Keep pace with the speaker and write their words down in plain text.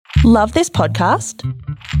Love this podcast?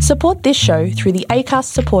 Support this show through the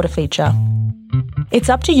Acast supporter feature. It's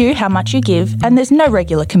up to you how much you give, and there's no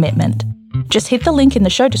regular commitment. Just hit the link in the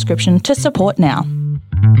show description to support now.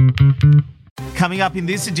 Coming up in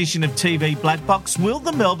this edition of TV Black Box, will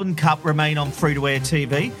the Melbourne Cup remain on free-to-air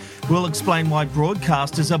TV? We'll explain why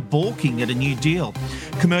broadcasters are balking at a new deal.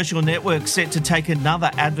 Commercial networks set to take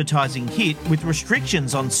another advertising hit with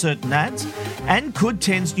restrictions on certain ads. And could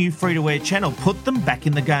 10's new free-to-air channel put them back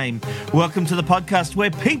in the game? Welcome to the podcast where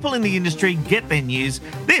people in the industry get their news.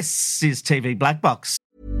 This is TV Black Box.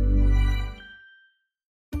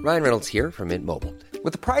 Ryan Reynolds here from Mint Mobile.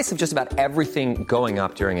 With the price of just about everything going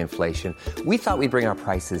up during inflation, we thought we'd bring our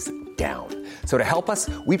prices down. So to help us,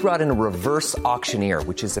 we brought in a reverse auctioneer,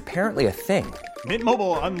 which is apparently a thing. Mint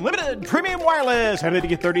Mobile Unlimited Premium Wireless. How to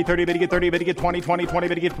get 30, 30, bit to get 30, bit to get 20, 20, 20,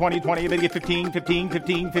 bit to get 20, 20, bit to get 15, 15,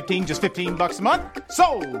 15, 15, just $15 a month?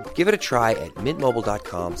 Sold! Give it a try at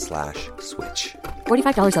mintmobile.com/switch.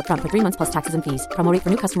 $45 up front for 3 months plus taxes and fees. Promo rate for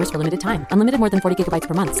new customers for limited time. Unlimited more than 40 gigabytes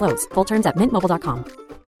per month. Slows full terms at mintmobile.com.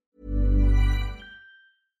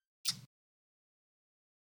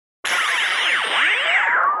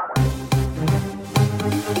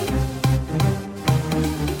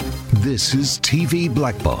 This is TV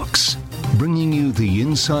Black Box, bringing you the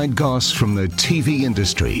inside goss from the TV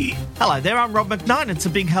industry. Hello there, I'm Rob McKnight. It's a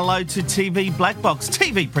big hello to TV Black Box.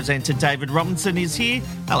 TV presenter David Robinson is here.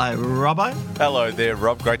 Hello, Robbo. Hello there,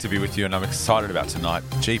 Rob. Great to be with you, and I'm excited about tonight.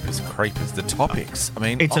 Jeepers creepers, the topics. I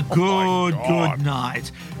mean, it's a good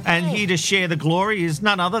night. And here to share the glory is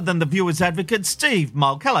none other than the viewer's advocate, Steve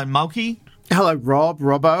Mulk. Hello, Mulky. Hello,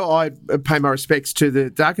 Robbo. I pay my respects to the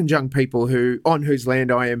dark and young people on whose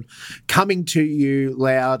land I am coming to you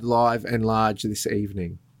loud, live and large this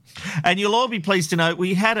evening. And you'll all be pleased to know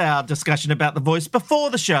we had our discussion about The Voice before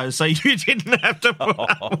the show, so you didn't have to...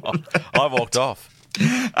 I walked off.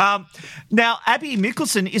 Now, Abby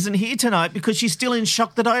Mickelson isn't here tonight because she's still in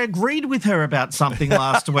shock that I agreed with her about something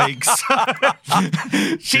last week. So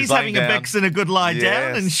she's having a Bex and a good lie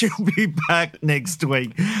down, and she'll be back next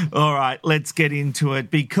week. All right, let's get into it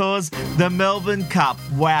because the Melbourne Cup,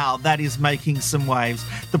 wow, that is making some waves.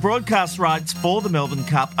 The broadcast rights for the Melbourne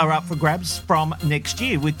Cup are up for grabs from next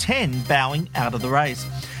year, with 10 bowing out of the race.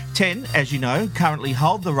 10, as you know, currently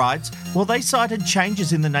hold the rights. Well, they cited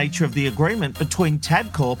changes in the nature of the agreement between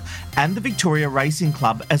Tabcorp and the Victoria Racing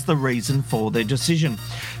Club as the reason for their decision.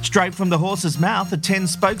 Straight from the horse's mouth, a 10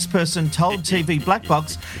 spokesperson told TV Black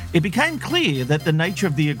Box it became clear that the nature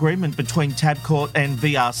of the agreement between Tabcorp and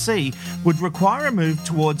VRC would require a move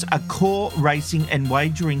towards a core racing and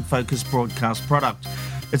wagering-focused broadcast product.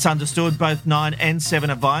 It's understood both 9 and 7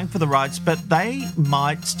 are vying for the rights, but they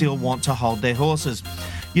might still want to hold their horses.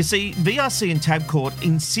 You see, VRC and Tabcorp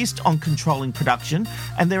insist on controlling production,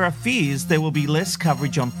 and there are fears there will be less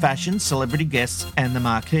coverage on fashion, celebrity guests and the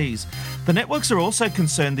marquees. The networks are also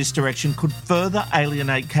concerned this direction could further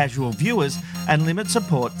alienate casual viewers and limit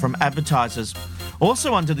support from advertisers.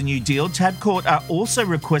 Also under the new deal, Tabcorp are also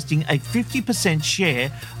requesting a 50% share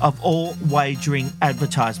of all wagering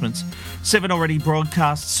advertisements. 7 already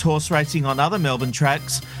broadcasts horse racing on other Melbourne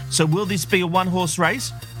tracks, so will this be a one-horse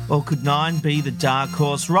race? Or could 9 be the dark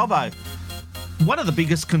horse? Robbo, one of the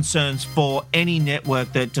biggest concerns for any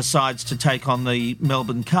network that decides to take on the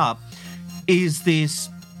Melbourne Cup is this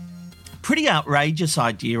pretty outrageous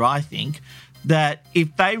idea, I think, that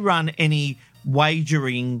if they run any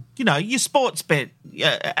wagering, your sports bet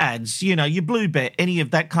ads, your blue bet, any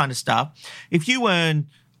of that kind of stuff, if you earn,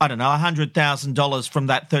 $100,000 from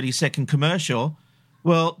that 30-second commercial,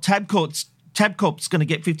 well, Tabcorp's going to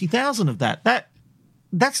get 50,000 of that.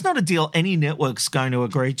 That's not a deal any network's going to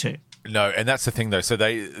agree to. No, and that's the thing, though. So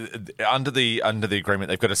they under the agreement,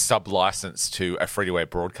 they've got a sub-license to a free-to-air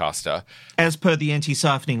broadcaster. As per the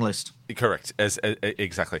anti-siphoning list. Correct,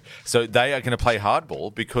 exactly. So they are going to play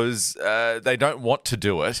hardball because they don't want to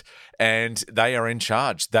do it, and they are in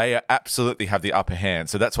charge. They absolutely have the upper hand.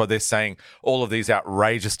 So that's why they're saying all of these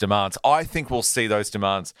outrageous demands. I think we'll see those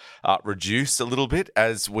demands reduce a little bit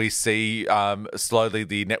as we see slowly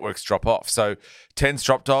the networks drop off. So 10's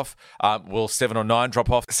dropped off. Will 7 or 9 drop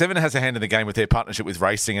off? 7 has a hand in the game with their partnership with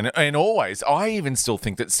racing, and always, I even still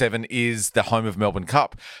think that 7 is the home of Melbourne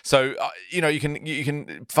Cup. So you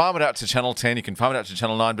can farm it out to Channel 10, you can farm it out to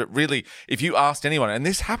Channel 9, but really, if you asked anyone, and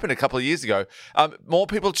this happened a couple of years ago, more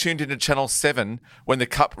people tuned into Channel 7 when the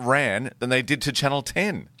Cup ran than they did to Channel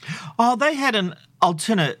 10. Oh, they had an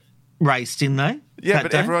alternate race, didn't they? Yeah,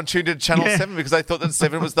 but everyone tuned into Channel 7 because they thought that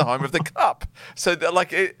 7 was the home of the Cup. So,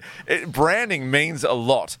 branding means a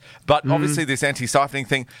lot. But obviously, this anti-siphoning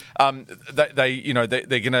thing, they're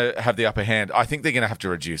going to have the upper hand. I think they're going to have to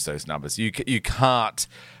reduce those numbers. You can't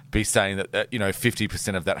be saying that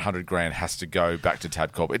 50% of that $100,000 has to go back to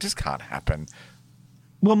Tabcorp. It just can't happen.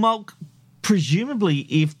 Well, Mulk, presumably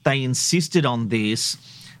if they insisted on this,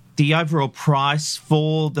 the overall price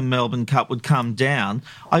for the Melbourne Cup would come down.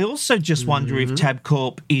 I also just wonder if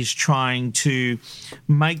Tabcorp is trying to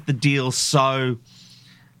make the deal so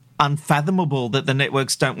unfathomable that the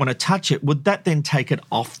networks don't want to touch it. Would that then take it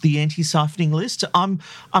off the anti-siphoning list? I'm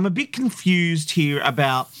a bit confused here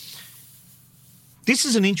about... This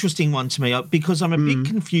is an interesting one to me because I'm a bit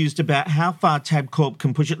confused about how far Tabcorp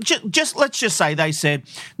can push it. Let's just say they said,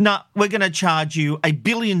 no, we're going to charge you $1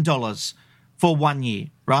 billion for 1 year,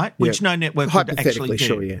 right? Which no network would actually do,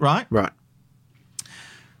 sure, yeah. right? Right.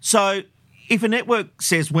 So if a network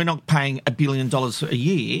says we're not paying $1 billion for a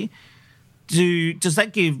year, does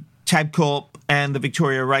that give Tabcorp and the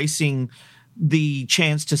Victoria Racing the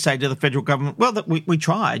chance to say to the federal government, well, that we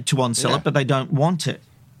tried to on-sell it, but they don't want it?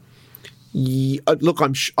 Yeah, look,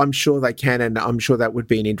 I'm sure they can, and I'm sure that would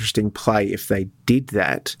be an interesting play if they did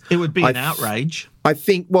that. It would be an outrage. I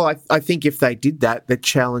think if they did that, the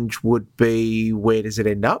challenge would be where does it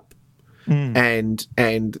end up, and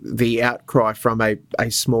the outcry from a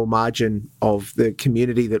small margin of the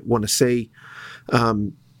community that want to see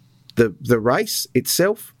the race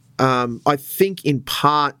itself. I think in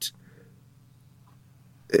part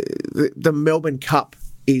the Melbourne Cup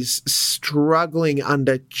is struggling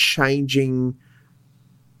under changing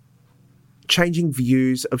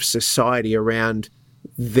views of society around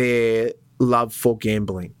their love for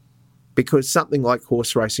gambling, because something like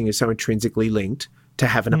horse racing is so intrinsically linked to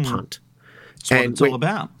having a punt. That's what it's all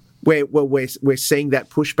about. We're seeing that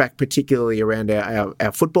pushback, particularly around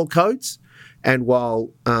our football codes, and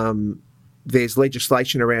while there's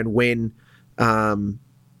legislation around when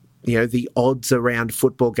the odds around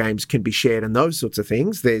football games can be shared and those sorts of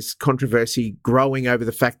things, there's controversy growing over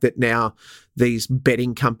the fact that now these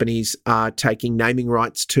betting companies are taking naming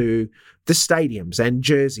rights to the stadiums and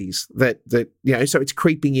jerseys so it's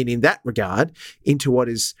creeping in that regard into what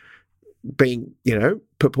is being,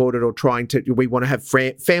 purported or trying to, we want to have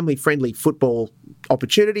family-friendly football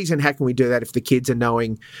opportunities, and how can we do that if the kids are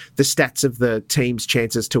knowing the stats of the team's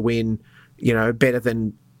chances to win, better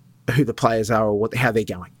than who the players are or how they're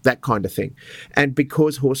going, that kind of thing. And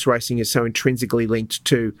because horse racing is so intrinsically linked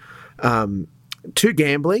to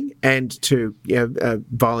gambling and to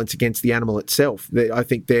violence against the animal itself, I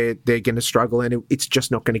think they're going to struggle, and it's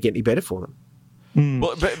just not going to get any better for them.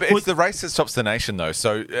 Well, but it's the race that stops the nation, though,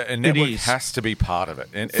 so a network has to be part of it.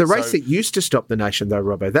 It's the race that used to stop the nation, though,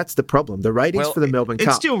 Robbo. That's the problem. The ratings for the Melbourne Cup...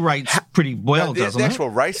 It still rates pretty well, doesn't it? The actual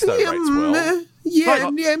race, though, rates well.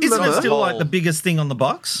 Isn't it still like the biggest thing on the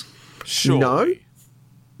box? Sure.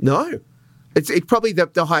 No. It's probably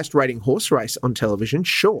the highest rating horse race on television,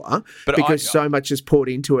 sure, but because so much is poured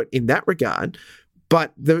into it in that regard.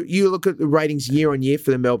 But you look at the ratings year on year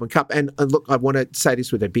for the Melbourne Cup, and look, I want to say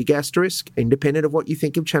this with a big asterisk, independent of what you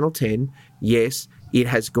think of Channel 10, yes, it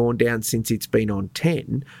has gone down since it's been on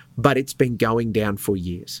 10, but it's been going down for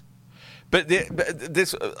years.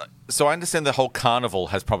 So I understand the whole carnival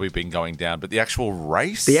has probably been going down, but the actual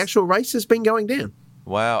race? The actual race has been going down.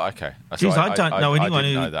 Wow, okay. Jeez, I don't know anyone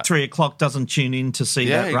who 3 o'clock doesn't tune in to see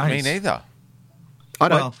that race. Yeah, me neither. I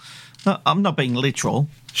don't. Well, I'm not being literal.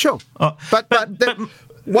 Sure. But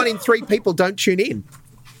 1 in 3 people don't tune in.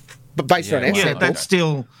 But based on our sample. That's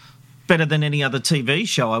still better than any other TV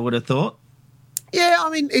show, I would have thought. Yeah, I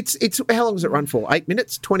mean, it's how long does it run for? 8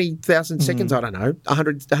 minutes, 20,000 seconds? I don't know,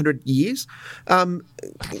 100 years.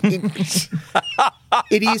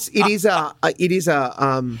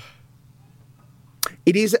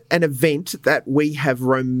 It is an event that we have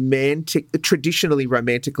traditionally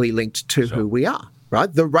romantically linked to who we are,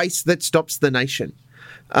 right? The race that stops the nation.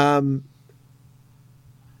 In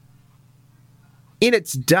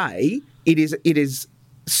its day, it is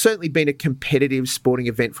certainly been a competitive sporting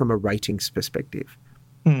event from a ratings perspective.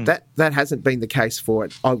 That hasn't been the case for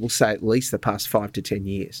it, I will say, at least the past 5 to 10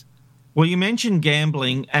 years. Well, you mentioned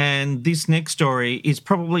gambling, and this next story is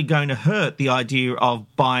probably going to hurt the idea of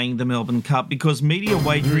buying the Melbourne Cup, because media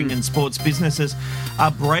wagering and sports businesses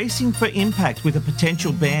are bracing for impact with a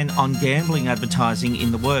potential ban on gambling advertising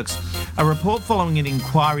in the works. A report following an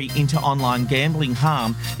inquiry into online gambling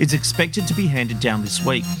harm is expected to be handed down this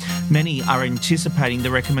week. Many are anticipating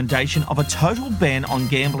the recommendation of a total ban on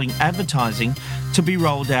gambling advertising to be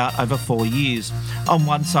rolled out over 4 years. On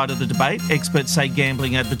one side of the debate, experts say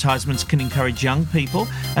gambling advertisements can encourage young people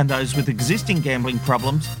and those with existing gambling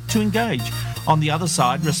problems to engage. On the other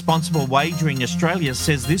side, Responsible Wagering Australia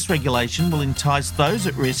says this regulation will entice those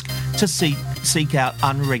at risk to seek out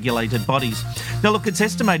unregulated bodies. Now, look, it's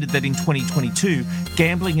estimated that in 2022,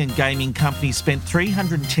 gambling and gaming companies spent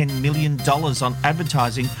 $310 million on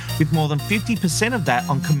advertising, with more than 50% of that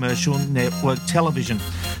on commercial network television.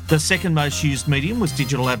 The second most used medium was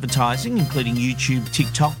digital advertising, including YouTube,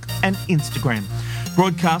 TikTok and Instagram.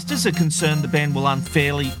 Broadcasters are concerned the ban will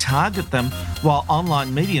unfairly target them, while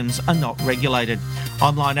online mediums are not regulated.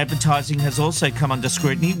 Online advertising has also come under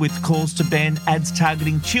scrutiny, with calls to ban ads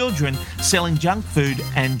targeting children selling junk food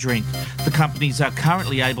and drink. The companies are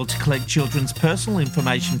currently able to collect children's personal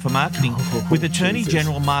information for marketing, with Attorney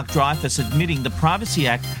General Mark Dreyfus admitting the Privacy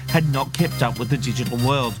Act had not kept up with the digital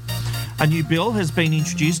world. A new bill has been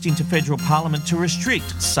introduced into federal parliament to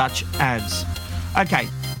restrict such ads. Okay,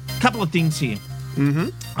 couple of things here.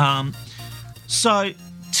 So,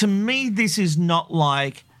 to me, this is not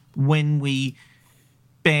like when we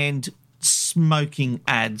banned smoking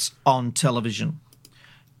ads on television.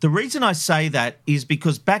 The reason I say that is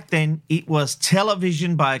because back then it was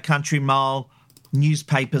television by a country mile,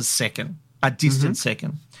 newspapers second, a distant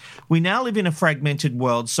second. We now live in a fragmented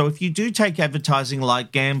world, so if you do take advertising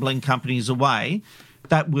like gambling companies away,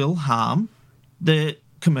 that will harm the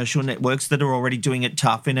commercial networks that are already doing it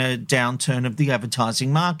tough in a downturn of the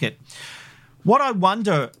advertising market. What I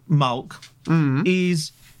wonder, Mulk,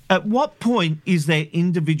 is at what point is there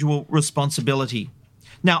individual responsibility?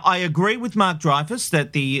 Now, I agree with Mark Dreyfus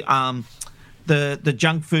that the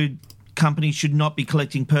junk food companies should not be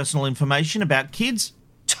collecting personal information about kids.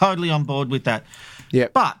 Totally on board with that. Yeah.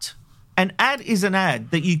 But an ad is an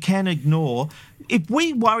ad that you can ignore. If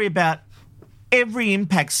we worry about every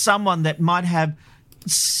impact someone that might have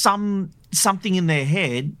something in their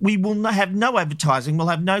head, we will have no advertising, we'll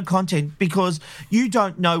have no content, because you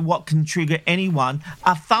don't know what can trigger anyone.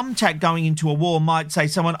 A thumbtack going into a wall might say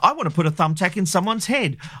someone, I want to put a thumbtack in someone's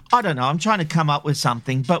head. I don't know, I'm trying to come up with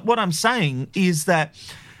something. But what I'm saying is that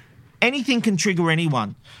anything can trigger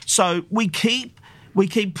anyone. So we keep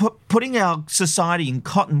putting our society in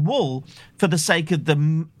cotton wool for the sake of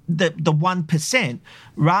the 1%,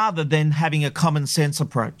 rather than having a common sense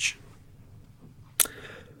approach.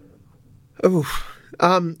 Oh,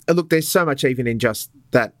 look, there's so much even in just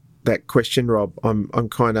that question, Rob. I'm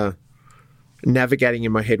kind of navigating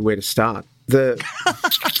in my head where to start.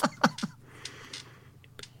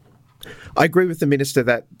 I agree with the minister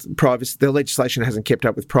that the legislation hasn't kept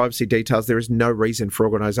up with privacy details. There is no reason for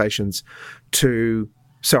organisations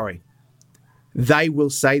they will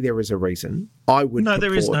say there is a reason. I would No,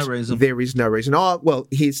 there is no reason. There is no reason. Oh, well,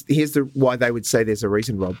 here's why they would say there's a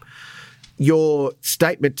reason, Rob. Your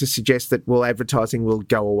statement to suggest that, well, advertising will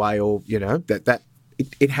go away, or, you know, that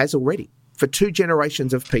it has already. For 2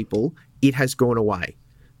 generations of people, it has gone away.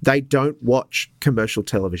 They don't watch commercial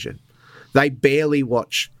television. They barely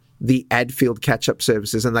watch the ad-filled catch-up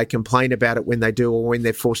services, and they complain about it when they do, or when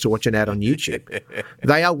they're forced to watch an ad on YouTube.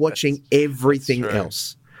 They are watching everything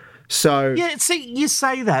else. So yeah, see, you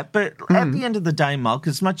say that, but at the end of the day, Mark,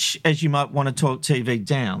 as much as you might want to talk TV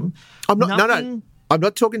down, I'm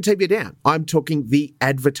not talking TV down. I'm talking the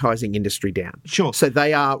advertising industry down. Sure. So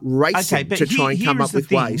they are racing to try and come up with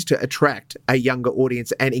ways to attract a younger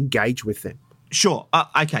audience and engage with them. Sure.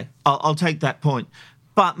 Okay. I'll take that point.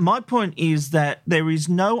 But my point is that there is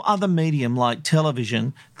no other medium like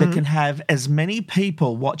television that can have as many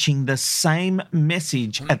people watching the same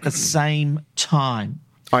message at the same time.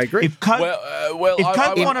 I agree. If Coke want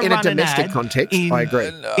to run in a domestic context, I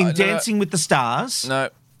agree. In Dancing with the Stars. No.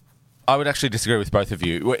 I would actually disagree with both of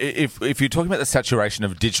you. If you're talking about the saturation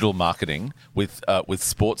of digital marketing with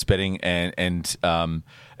sports betting and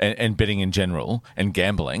betting in general and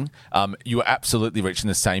gambling, you are absolutely reaching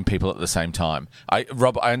the same people at the same time.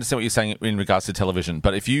 Rob, I understand what you're saying in regards to television,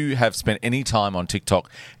 but if you have spent any time on TikTok,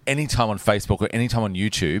 any time on Facebook, or any time on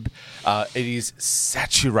YouTube, it is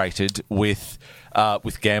saturated with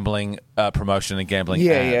gambling promotion and gambling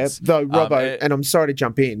ads. Yeah. Though, Robbo, and I'm sorry to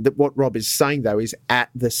jump in, that what Rob is saying, though, is at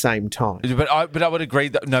the same time. But I would agree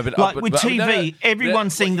that... No, but with TV,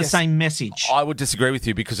 everyone's seeing the same message. I would disagree with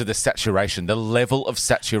you because of the saturation. The level of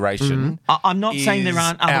saturation I'm not saying there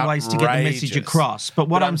aren't other ways to get the message across, but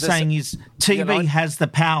what I'm saying is TV has the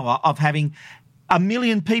power of having 1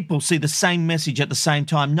 million people see the same message at the same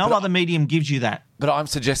time. No other medium gives you that. But I'm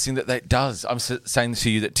suggesting that does. I'm saying to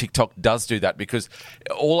you that TikTok does do that, because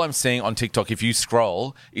all I'm seeing on TikTok, if you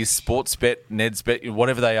scroll, is Sportsbet, Nedsbet,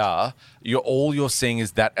 whatever they are. All you're seeing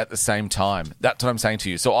is that at the same time. That's what I'm saying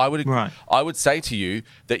to you. So I would say to you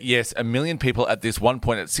that yes, 1 million people at this one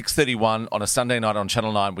point at 6:31 on a Sunday night on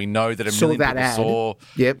Channel 9. We know that 1 million people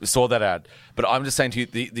saw that ad. But I'm just saying to you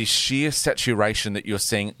the sheer saturation that you're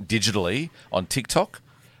seeing digitally on TikTok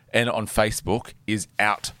and on Facebook is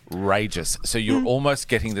outrageous. So you're almost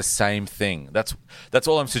getting the same thing. That's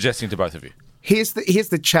all I'm suggesting to both of you. Here's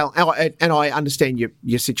the challenge, and I understand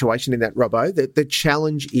your situation in that, Robbo. The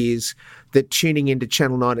challenge is that tuning into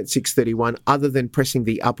Channel 9 at 6:31, other than pressing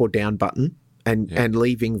the up or down button and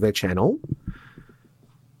leaving the channel,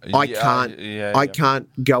 I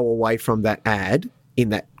can't go away from that ad in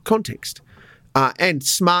that context. And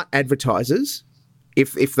smart advertisers,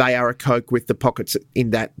 if they are a Coke with the pockets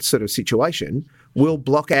in that sort of situation, will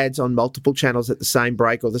block ads on multiple channels at the same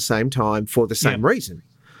break or the same time for the same reason.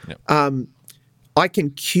 Yep. I can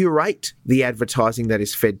curate the advertising that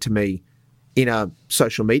is fed to me in a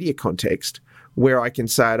social media context where I can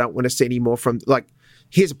say I don't want to see any more from, like,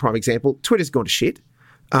 here's a prime example. Twitter's gone to shit.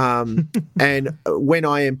 And when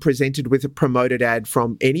I am presented with a promoted ad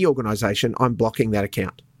from any organisation, I'm blocking that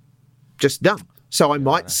account. Just done. So I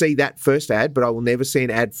might see that first ad, but I will never see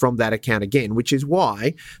an ad from that account again, which is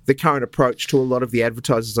why the current approach to a lot of the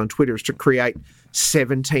advertisers on Twitter is to create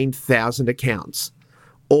 17,000 accounts,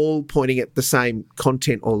 all pointing at the same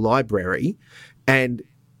content or library, and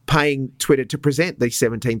paying Twitter to present these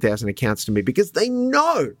 17,000 accounts to me because they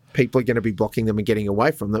know people are going to be blocking them and getting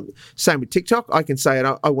away from them. Same with TikTok. I can say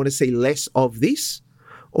I want to see less of this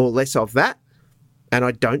or less of that, and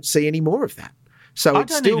I don't see any more of that. So I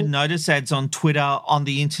don't even notice ads on Twitter, on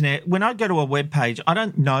the internet. When I go to a web page, I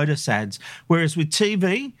don't notice ads. Whereas with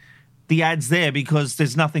TV, the ad's there because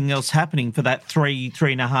there's nothing else happening for that three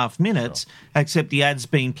and a half minutes except the ads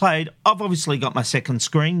being played. I've obviously got my second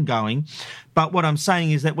screen going. But what I'm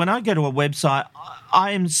saying is that when I go to a website,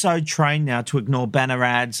 I am so trained now to ignore banner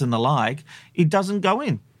ads and the like, it doesn't go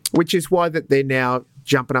in. Which is why that they're now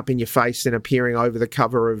jumping up in your face and appearing over the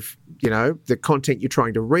cover of, the content you're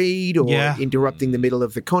trying to read or interrupting the middle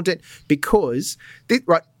of the content. Because,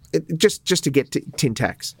 just to get to tin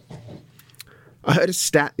tacks, I heard a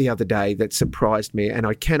stat the other day that surprised me, and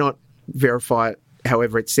I cannot verify it.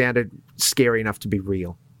 However, it sounded scary enough to be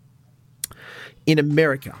real. In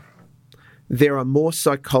America, there are more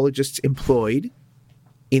psychologists employed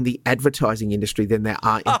in the advertising industry than there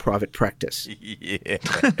are in private practice. Yeah.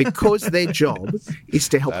 Because their job is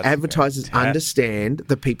to help advertisers understand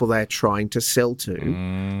the people they're trying to sell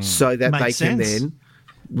to so that they can then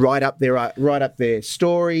write up their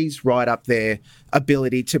stories, write up their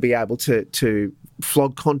ability to be able to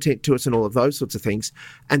flog content to us and all of those sorts of things.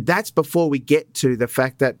 And that's before we get to the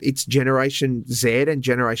fact that it's Generation Z and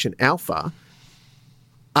Generation Alpha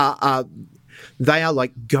they are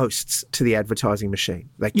like ghosts to the advertising machine.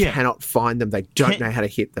 They cannot find them. They don't know how to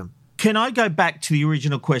hit them. Can I go back to the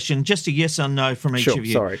original question? Just a yes or no from each of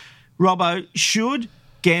you. Sorry. Robbo, should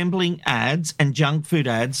gambling ads and junk food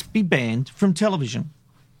ads be banned from television?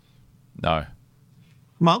 No.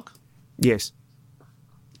 Mark? Yes.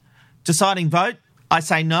 Deciding vote? I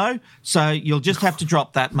say no, so you'll just have to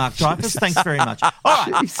drop that, Mark Dreyfus. Thanks very much. All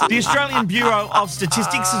right, the Australian Bureau of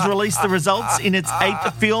Statistics has released the results in its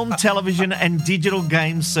 8th film, television and digital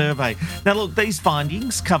games survey. Now, look, these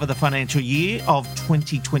findings cover the financial year of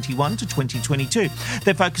 2021 to 2022.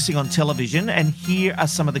 They're focusing on television, and here are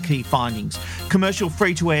some of the key findings. Commercial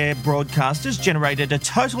free-to-air broadcasters generated a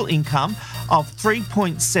total income of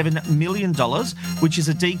 $3.7 million, which is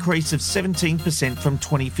a decrease of 17% from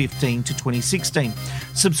 2015 to 2016.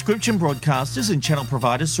 Subscription broadcasters and channel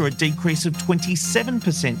providers saw a decrease of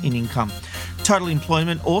 27% in income. Total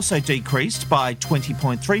employment also decreased by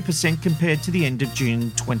 20.3% compared to the end of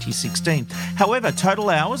June 2016. However,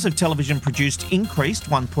 total hours of television produced increased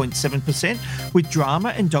 1.7%, with drama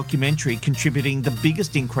and documentary contributing the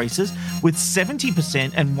biggest increases with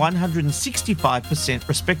 70% and 165%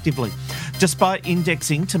 respectively. Despite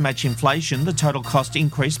indexing to match inflation, the total cost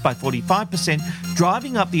increased by 45%,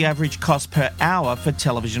 driving up the average cost per hour for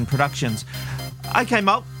television productions. Okay,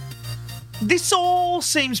 Mark. This all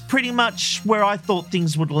seems pretty much where I thought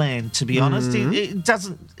things would land, to be honest. It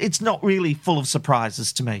doesn't. It's not really full of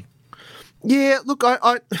surprises to me. Yeah, look,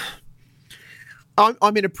 I'm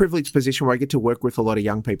in a privileged position where I get to work with a lot of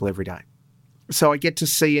young people every day. So I get to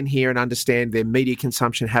see and hear and understand their media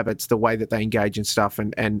consumption habits, the way that they engage in stuff,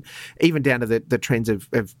 and even down to the trends of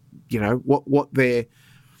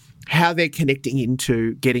how they're connecting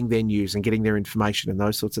into getting their news and getting their information and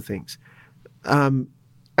those sorts of things.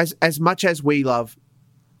 As much as we love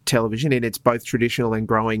television in its both traditional and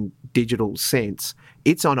growing digital sense,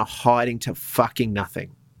 it's on a hiding to fucking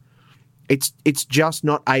nothing. It's just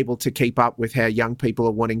not able to keep up with how young people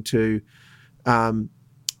are wanting to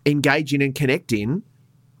engage in and connect in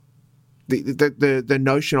the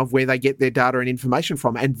notion of where they get their data and information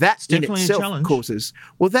from. And that in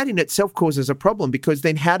itself causes a problem, because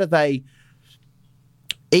then how do they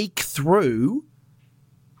eke through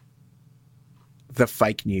the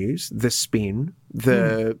fake news, the spin,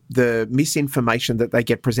 the misinformation that they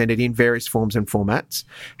get presented in various forms and formats?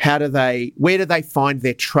 Where do they find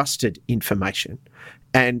their trusted information?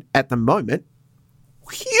 And at the moment,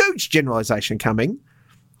 huge generalisation coming.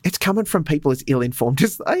 It's coming from people as ill-informed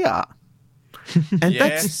as they are. And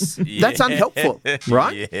that's unhelpful,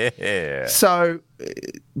 right? Yeah. So,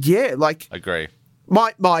 Agree.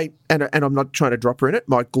 And I'm not trying to drop her in it,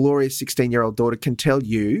 my glorious 16-year-old daughter can tell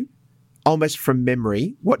you almost from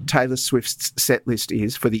memory what Taylor Swift's set list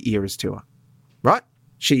is for the Eras tour, right?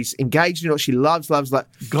 She's engaged in it. She loves.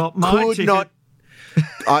 Got my ticket.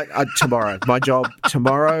 Tomorrow. My job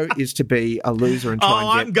tomorrow is to be a loser and try and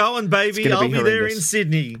get... I'm going, baby. I'll be there in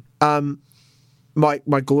Sydney.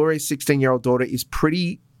 My glorious 16-year-old daughter is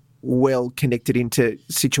pretty well connected into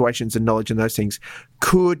situations and knowledge and those things.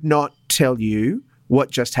 Could not tell you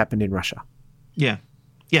what just happened in Russia. Yeah.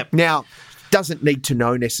 Yep. Now, doesn't need to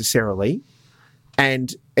know necessarily,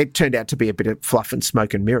 and it turned out to be a bit of fluff and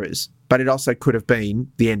smoke and mirrors, but it also could have been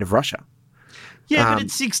the end of Russia. Yeah, but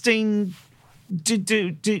at 16... have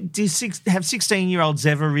 16-year-olds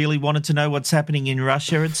ever really wanted to know what's happening in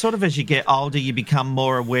Russia? It's sort of as you get older, you become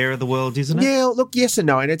more aware of the world, isn't it? Yeah, look, yes and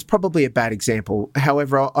no, and it's probably a bad example.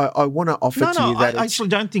 However, I want to offer to you that... I actually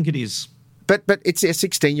don't think it is. But it's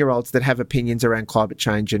 16-year-olds that have opinions around climate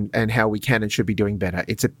change and how we can and should be doing better.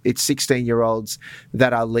 It's 16-year-olds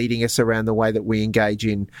that are leading us around the way that we engage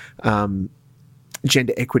in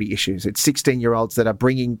gender equity issues. It's 16-year-olds that are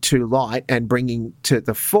bringing to light and bringing to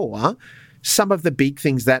the fore some of the big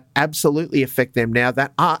things that absolutely affect them now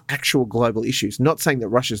that are actual global issues. Not saying that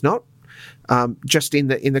Russia's not, just in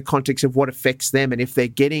the context of what affects them, and if they're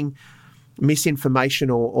getting misinformation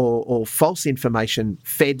or false information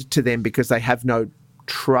fed to them because they have no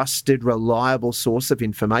trusted, reliable source of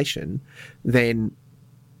information, then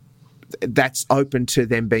that's open to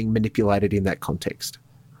them being manipulated in that context.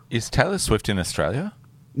 Is Taylor Swift in Australia?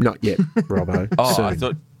 Not yet, Robbo. Soon. I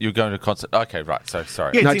thought you were going to concert. Okay, right. So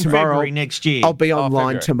sorry. Yeah, it's in February next year. I'll be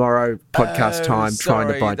online tomorrow, podcast time,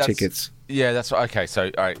 trying to buy tickets. Yeah, that's right. Okay, so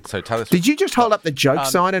all right. So Taylor Swift. Did you just hold up the joke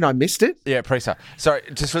sign and I missed it? Yeah, Prisa. Sorry,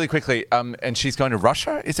 just really quickly. And she's going to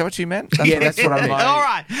Russia. Is that what you meant? That's what I meant. All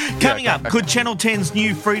right. Coming up, could Channel 10's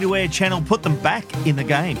new free-to-air channel put them back in the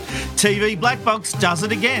game? TV Black Box does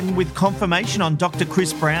it again with confirmation on Dr.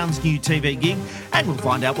 Chris Brown's new TV gig, and we'll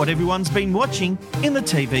find out what everyone's been watching in the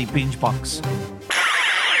TV binge box.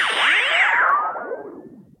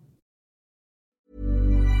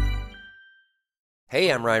 Hey,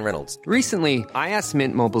 I'm Ryan Reynolds. Recently, I asked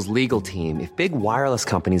Mint Mobile's legal team if big wireless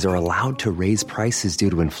companies are allowed to raise prices due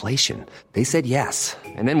to inflation. They said yes.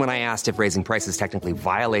 And then when I asked if raising prices technically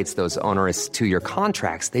violates those onerous 2-year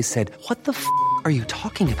contracts, they said, "What the f*** are you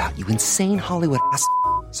talking about, you insane Hollywood ass?"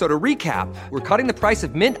 So to recap, we're cutting the price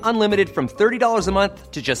of Mint Unlimited from $30 a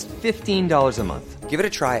month to just $15 a month. Give it a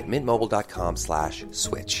try at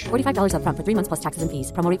mintmobile.com/switch. $45 up front for 3 months plus taxes and fees.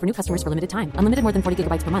 Promo rate for new customers for limited time. Unlimited more than 40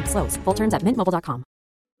 gigabytes per month. Slows full terms at mintmobile.com.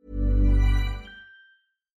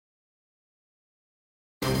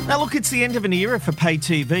 Now, look, it's the end of an era for pay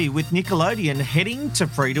TV, with Nickelodeon heading to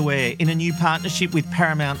free-to-air in a new partnership with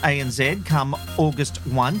Paramount ANZ come August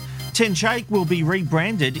 1. 10 Shake will be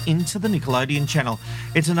rebranded into the Nickelodeon channel.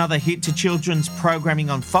 It's another hit to children's programming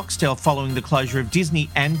on Foxtel following the closure of Disney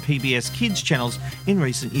and PBS Kids channels in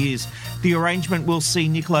recent years. The arrangement will see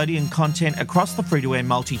Nickelodeon content across the free-to-air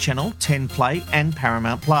multi-channel, 10 Play and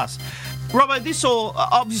Paramount Plus. Robbo, this all,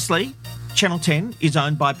 obviously, Channel 10 is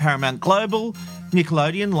owned by Paramount Global.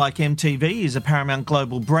 Nickelodeon, like MTV, is a Paramount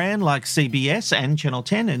Global brand like CBS and Channel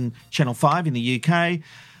 10 and Channel 5 in the UK.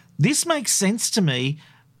 This makes sense to me.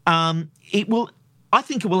 I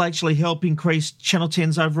think it will actually help increase Channel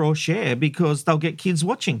 10's overall share because they'll get kids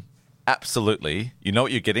watching. Absolutely. You know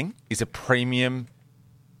what you're getting is a premium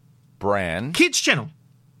brand. Kids channel.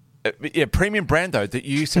 Premium brand, though, that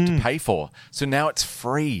you used to have to pay for. So now it's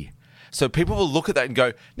free. So people will look at that and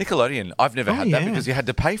go, Nickelodeon, I've never had that because you had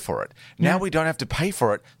to pay for it. Now we don't have to pay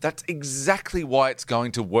for it. That's exactly why it's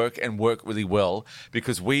going to work and work really well,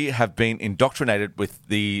 because we have been indoctrinated with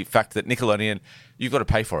the fact that Nickelodeon, you've got to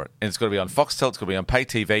pay for it. And it's got to be on Foxtel, it's got to be on pay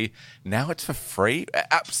TV. Now it's for free.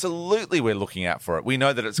 Absolutely, we're looking out for it. We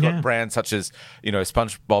know that it's got brands such as,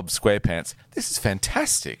 SpongeBob SquarePants. This is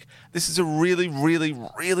fantastic. This is a really, really,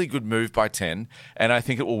 really good move by 10, and I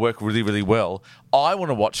think it will work really, really well. I want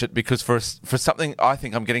to watch it because for something I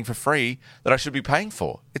think I'm getting for free that I should be paying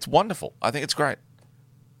for. It's wonderful. I think it's great.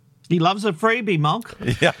 He loves a freebie, Monk.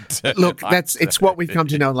 Yeah. Look, it's what we've come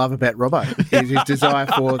to know and love about Robbo, is his desire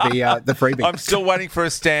for the freebie. I'm still waiting for a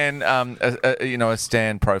Stan, a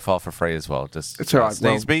Stan profile for free as well. Just that's all right.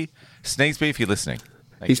 Sneesby, if you're listening.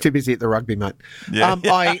 He's too busy at the rugby, mate. Yeah.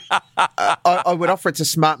 I would offer it's a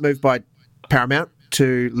smart move by Paramount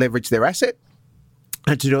to leverage their asset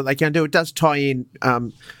and to do what they can do. It does tie in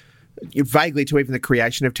vaguely to even the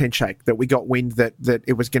creation of Ten Shake, that we got wind that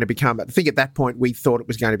it was going to become, I think at that point we thought it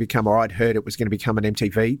was going to become, or I'd heard it was going to become an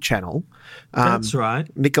MTV channel. That's right.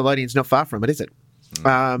 Nickelodeon's not far from it, is it?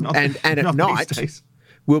 And at night,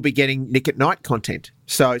 we'll be getting Nick at Night content.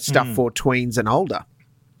 So stuff for tweens and older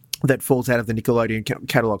that falls out of the Nickelodeon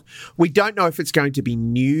catalogue. We don't know if it's going to be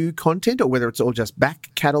new content or whether it's all just back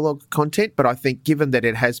catalogue content, but I think given that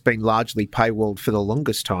it has been largely paywalled for the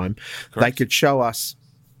longest time, they could show us,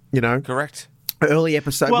 Correct. Early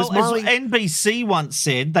episode. Well, as NBC once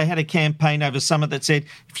said, they had a campaign over summer that said,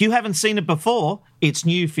 if you haven't seen it before, it's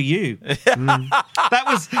new for you.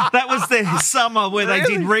 That was their summer where they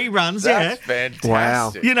did reruns. That's fantastic. Wow.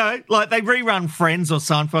 They rerun Friends or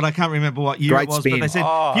Seinfeld. I can't remember what year it was, but they said,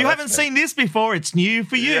 if you haven't seen this before, it's new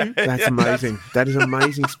for you. Yeah. That's amazing. That is an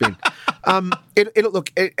amazing spin. I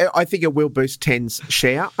think it will boost 10's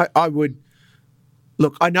share. I would...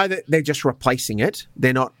 Look, I know that they're just replacing it.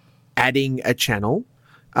 They're not adding a channel.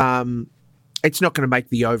 It's not going to make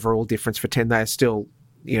the overall difference for 10. They are still,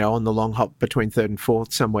 on the long hop between third and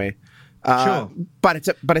fourth somewhere. Sure, but it's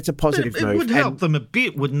a positive move. It would help them a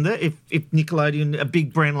bit, wouldn't it? If Nickelodeon, a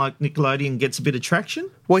big brand like Nickelodeon, gets a bit of traction.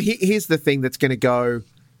 Well, here's the thing that's going to go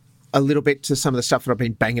a little bit to some of the stuff that I've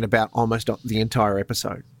been banging about almost the entire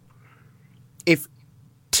episode. If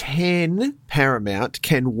 10 Paramount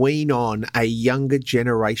can wean on a younger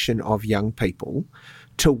generation of young people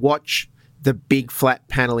to watch the big flat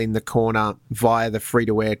panel in the corner via the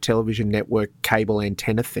free-to-air television network cable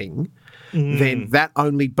antenna thing, then that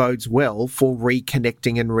only bodes well for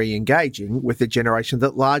reconnecting and re-engaging with the generation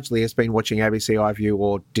that largely has been watching ABC iView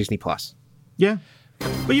or Disney+. Yeah.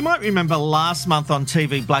 Well, you might remember last month on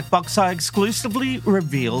TV Black Box, I exclusively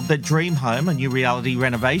revealed that Dream Home, a new reality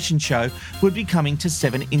renovation show, would be coming to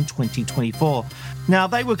 7 in 2024. Now,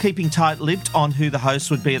 they were keeping tight-lipped on who the host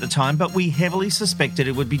would be at the time, but we heavily suspected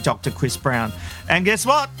it would be Dr. Chris Brown. And guess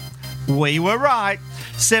what? We were right.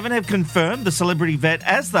 7 have confirmed the celebrity vet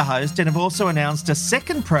as the host and have also announced a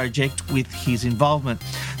second project with his involvement.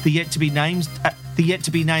 The yet to be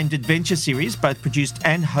named adventure series, both produced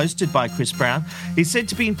and hosted by Chris Brown, is said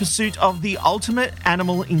to be in pursuit of the ultimate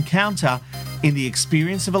animal encounter in the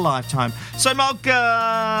experience of a lifetime. So, Mark,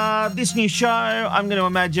 this new show, I'm going to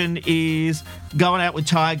imagine, is going out with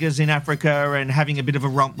tigers in Africa and having a bit of a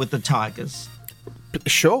romp with the tigers.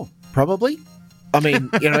 Sure, probably. I mean,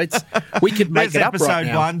 we could make it up right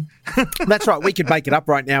now. Episode 1. That's right. We could make it up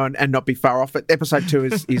right now and not be far off it. Episode 2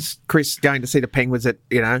 is Chris going to see the penguins at,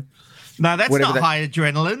 No, that's not high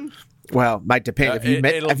adrenaline. Well, mate, depends. Have you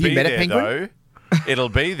met a penguin? Though. It'll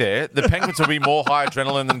be there. The penguins will be more high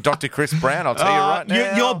adrenaline than Dr. Chris Brown, I'll tell you right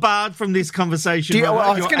now. You're barred from this conversation.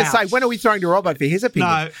 I was going to say, when are we throwing to Robbo for his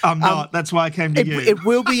opinion? No, I'm not. That's why I came to you. It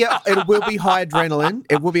will be high adrenaline.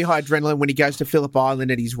 It will be high adrenaline when he goes to Phillip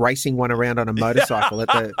Island and he's racing one around on a motorcycle at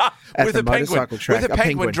the motorcycle track. With a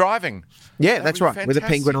penguin driving. Yeah, that's right. With a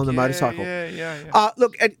penguin on the motorcycle. Yeah.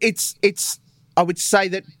 Look, it's. I would say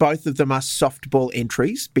that both of them are softball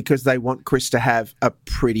entries because they want Chris to have a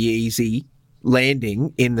pretty easy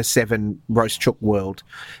landing in the 7 roast chook world.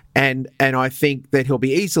 And I think that he'll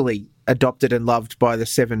be easily adopted and loved by the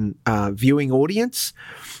 7 viewing audience.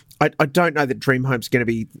 I don't know that Dream Home's going to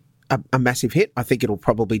be a massive hit. I think it'll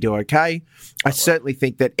probably do okay. I certainly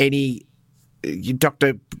think that any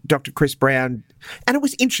Dr. Chris Brown, and it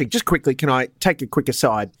was interesting, just quickly, can I take a quick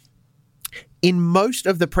aside? In most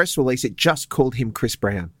of the press release, it just called him Chris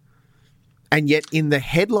Brown. And yet in the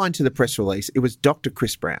headline to the press release, it was Dr.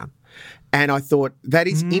 Chris Brown. And I thought that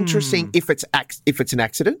is interesting if it's an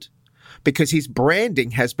accident, because his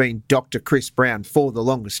branding has been Dr. Chris Brown for the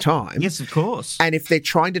longest time. Yes, of course. And if they're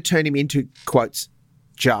trying to turn him into, quotes,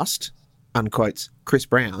 just, unquotes, Chris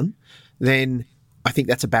Brown, then I think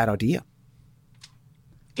that's a bad idea.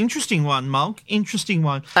 Interesting one, Mulk. Interesting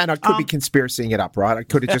one. And I could be conspiracying it up, right? It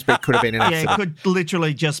could have been an accident. Yeah, it could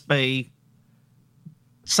literally just be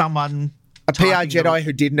someone... A PR Jedi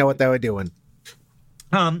who didn't know what they were doing.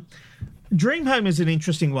 Dream Home is an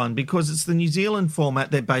interesting one because it's the New Zealand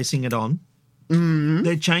format they're basing it on. Mm-hmm.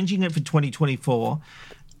 They're changing it for 2024 or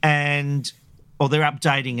they're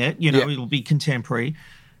updating it. It'll be contemporary.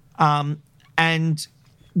 And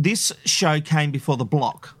this show came before The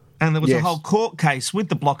Block. And there was a whole court case with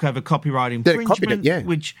The Block over copyright infringement,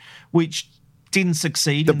 which didn't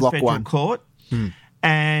succeed in federal court.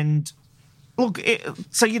 And look,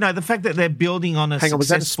 the fact that they're building on a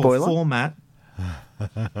successful format.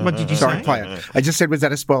 What did you say? Sorry, play on. I just said, was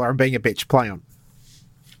that a spoiler? I'm being a bitch. Play on.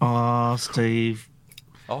 Oh, Steve.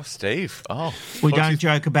 Oh, Steve. Oh. We don't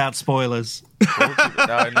joke about spoilers.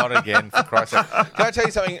 No, not again, for Christ's sake. Can I tell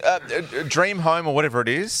you something? Dream Home or whatever it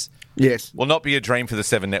is, yes, will not be a dream for the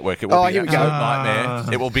Seven Network. It will be an absolute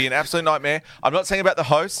nightmare. It will be an absolute nightmare. I'm not saying about the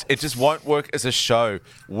host. It just won't work as a show.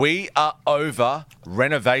 We are over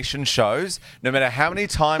renovation shows. No matter how many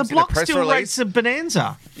times the in a block press still release, rates a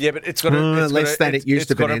bonanza. Yeah, but it's got less than it used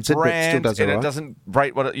to bonanza, but still does it, and it doesn't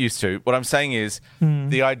rate what it used to. What I'm saying is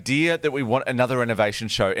the idea that we want another renovation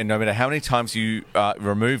show, and no matter how many times you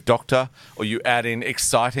remove Doctor or you add in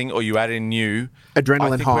exciting or you add in new, adrenaline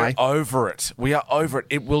I think high. We're over it. We are over it.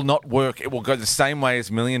 It will not work. It will go the same way as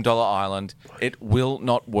 $1 Million Island. It will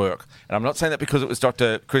not work. And I'm not saying that because it was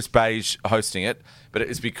Dr. Chris Beige hosting it, but it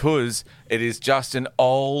is because it is just an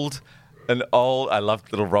old. I love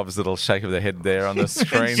little Rob's little shake of the head there on the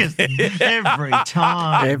screen. Just every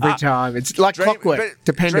time. Every time. It's like clockwork.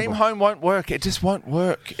 Dependable. Dream Home won't work. It just won't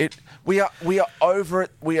work. We are over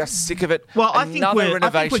it. We are sick of it. Well, I think we're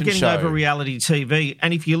getting show. over reality TV.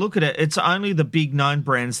 And if you look at it, it's only the big known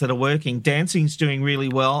brands that are working. Dancing's doing really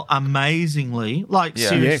well, amazingly.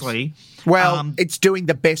 Seriously. Yes. Well, it's doing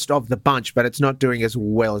the best of the bunch, but it's not doing as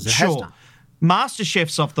well as it has done.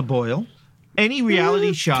 MasterChef's off the boil. Any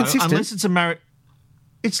reality show, consistent. unless it's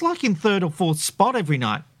it's like in third or fourth spot every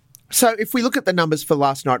night. So if we look at the numbers for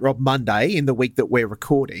last night, Rob, Monday, in the week that we're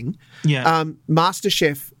recording,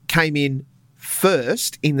 MasterChef came in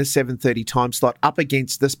first in the 7:30 time slot, up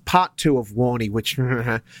against this part 2 of Warnie, which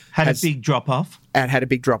had a big drop-off. And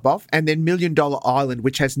then $1 Million Island,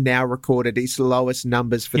 which has now recorded its lowest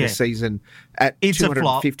numbers for the season at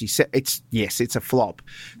 250. It's a flop.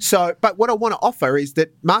 So, but what I want to offer is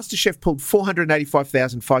that MasterChef pulled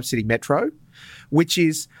 485,000 5-city metro, which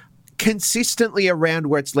is consistently around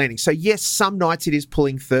where it's landing. So yes, some nights it is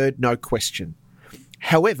pulling third, no question.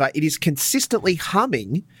 However, it is consistently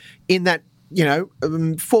humming in that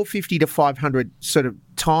 450 to 500 sort of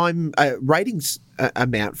time ratings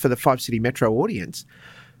amount for the 5-city metro audience,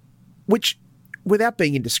 which, without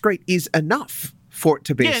being indiscreet, is enough for it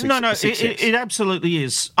to be a success. It absolutely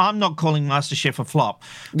is. I'm not calling MasterChef a flop.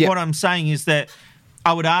 Yeah. What I'm saying is that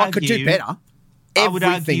I would argue... I could do better. I would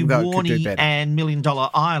argue Warnie and $1 Million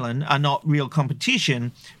Island are not real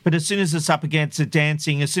competition, but as soon as it's up against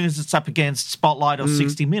Dancing, as soon as it's up against Spotlight or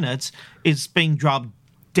 60 Minutes, it's being drubbed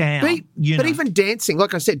down. But even Dancing,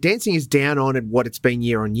 like I said, Dancing is down on what it's been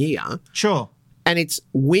year on year. Sure. And it's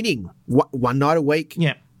winning one night a week.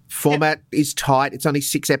 Yeah. Format is tight. It's only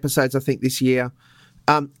 6 episodes, I think, this year.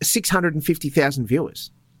 650,000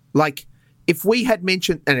 viewers. Like, if we had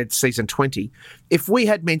mentioned, and it's season 20, if we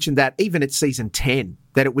had mentioned that even at season 10,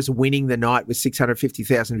 that it was winning the night with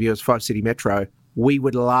 650,000 viewers, 5-city metro, we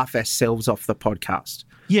would laugh ourselves off the podcast.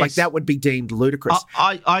 Yes. Like, that would be deemed ludicrous.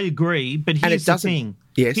 I agree, but here's the thing.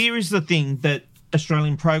 Yes. Here is the thing that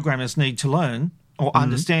Australian programmers need to learn or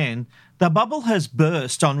understand. The bubble has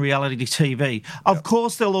burst on reality TV. Of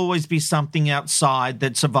course, there'll always be something outside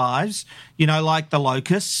that survives, like the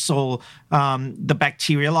locusts or the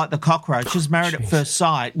bacteria, like the cockroaches. Married at First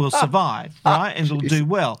Sight will survive, right? And it'll do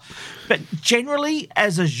well. But generally,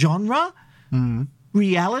 as a genre,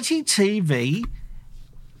 reality TV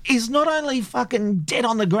is not only fucking dead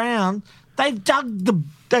on the ground, they've dug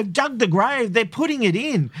the grave, they're putting it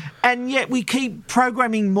in, and yet we keep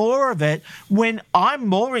programming more of it when I'm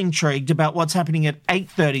more intrigued about what's happening at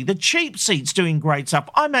 8:30. The cheap seat's doing great stuff.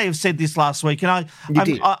 I may have said this last week, and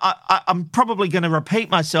I'm probably going to repeat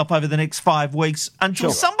myself over the next 5 weeks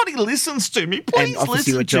until somebody listens to me. Please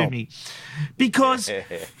listen to me. Because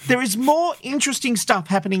there is more interesting stuff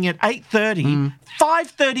happening at 8:30.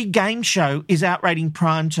 5:30 game show is outrating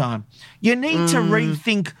prime time. You need to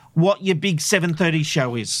rethink what your big 7:30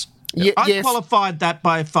 show is. I qualified that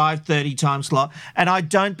by a 5:30 time slot, and I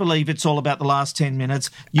don't believe it's all about the last 10 minutes.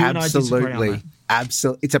 You and I disagree on that.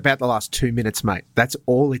 Absolutely. It's about the last 2 minutes, mate. That's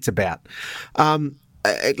all it's about.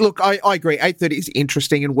 Look, I agree. 8:30 is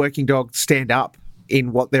interesting, and Working Dog stand up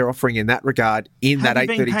in what they're offering in that regard in that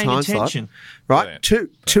 8:30 time slot. Right?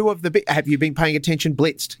 Two of the have you been paying attention?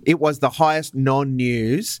 Blitzed. It was the highest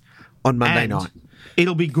non-news on Monday night.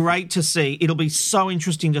 It'll be great to see. It'll be so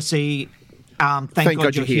interesting to see. Thank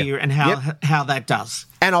God you're here and how that does.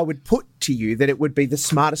 And I would put to you that it would be the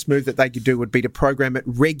smartest move that they could do would be to program it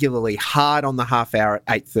regularly, hard on the half hour at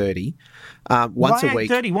 8:30 once a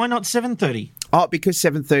week. Why 8:30? Why not 7:30? Oh, because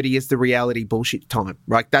 7:30 is the reality bullshit time.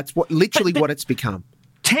 Right? That's what what it's become.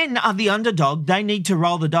 10 are the underdog. They need to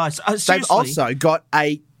roll the dice. They've also got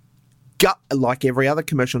a gut, like every other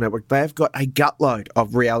commercial network, they've got a gut load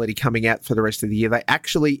of reality coming out for the rest of the year.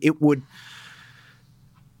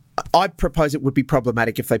 I propose it would be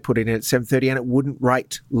problematic if they put it in at 7:30 and it wouldn't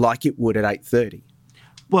rate like it would at 8:30.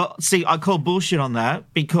 Well, see, I call bullshit on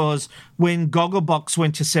that because when Gogglebox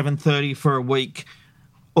went to 7:30 for a week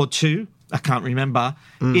or two, I can't remember,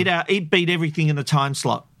 it beat everything in the time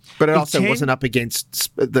slot. But it also wasn't up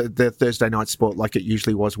against the Thursday night sport like it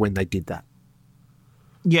usually was when they did that.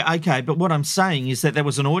 Yeah, okay, but what I'm saying is that there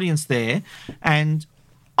was an audience there, and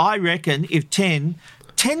I reckon if 10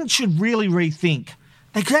 should really rethink.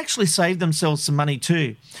 They could actually save themselves some money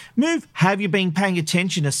too. Move, have you been paying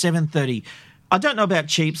attention to 7:30? I don't know about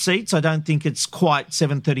cheap seats. I don't think it's quite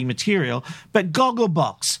 7:30 material, but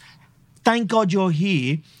Gogglebox, thank God you're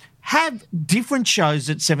here. Have different shows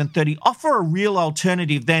at 7:30. Offer a real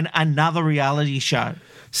alternative than another reality show.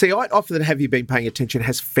 See, I'd offer that Have You Been Paying Attention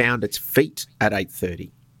has found its feet at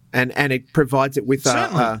 8:30, and it provides it with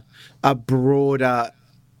a broader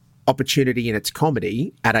opportunity in its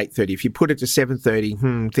comedy at 8:30. If you put it to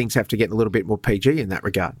 7:30, things have to get a little bit more PG in that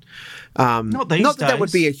regard. Not these days. That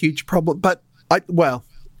would be a huge problem, but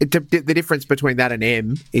the difference between that and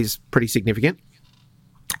M is pretty significant.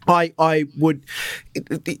 I would.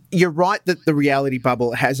 You're right that the reality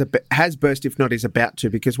bubble has burst, if not is about to,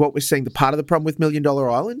 because what we're seeing, the part of the problem with $1 Million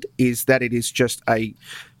Island is that it is just a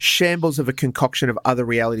shambles of a concoction of other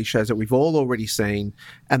reality shows that we've all already seen,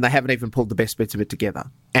 and they haven't even pulled the best bits of it together.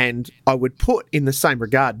 And I would put in the same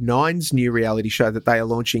regard Nine's new reality show that they are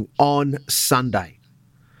launching on Sunday,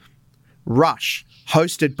 Rush,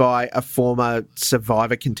 hosted by a former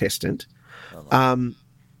Survivor contestant,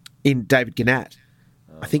 in David Gannett.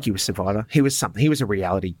 I think he was Survivor. He was something. He was a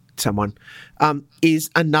reality someone.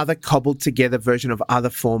 Is another cobbled together version of other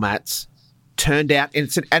formats turned out, and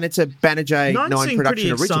it's a Banijay 9 production original.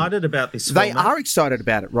 Pretty excited about this format. They are excited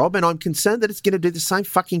about it, Rob, and I'm concerned that it's going to do the same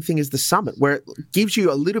fucking thing as The Summit, where it gives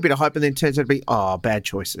you a little bit of hope and then turns out to be, bad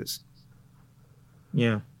choices.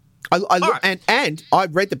 Yeah. And I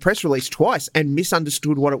read the press release twice and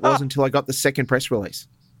misunderstood what it was until I got the second press release.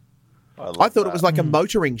 I thought it was like a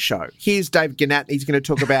motoring show. Here's Dave Gannett. He's going to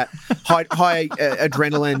talk about high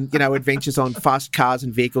adrenaline, adventures on fast cars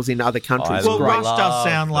and vehicles in other countries. Well, Rush does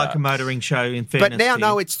sound like a motoring show, in fairness. But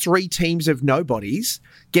now, it's 3 teams of nobodies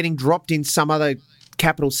getting dropped in some other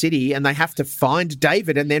capital city, and they have to find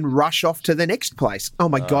David and then rush off to the next place. Oh,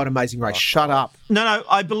 my God, Amazing Race. Shut up. No,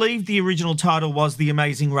 I believe the original title was The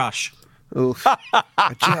Amazing Rush. Oof.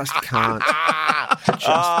 I just can't.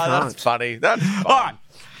 That's funny. That's fun. All right.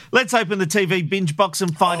 Let's open the TV binge box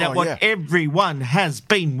and find out what everyone has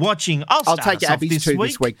been watching. I'll take Abby's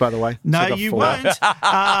this week, by the way. No, you won't.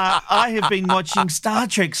 I have been watching Star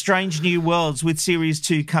Trek Strange New Worlds with Series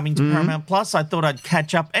 2 coming to Paramount Plus. I thought I'd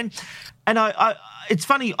catch up. And I it's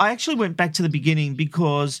funny, I actually went back to the beginning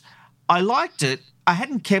because I liked it. I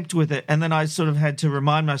hadn't kept with it, and then I sort of had to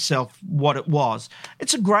remind myself what it was.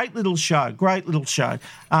 It's a great little show.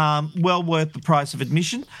 Well worth the price of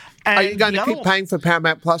admission. And are you going to keep paying for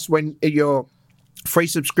Paramount Plus when your free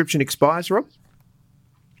subscription expires, Rob?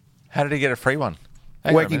 How did he get a free one?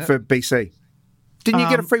 Working for BC. Didn't you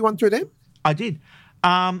get a free one through them? I did.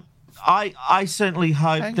 I certainly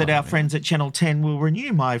hope that our friends at Channel 10 will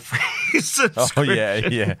renew my free subscription. Oh,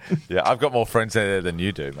 yeah. I've got more friends there than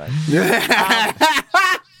you do, mate.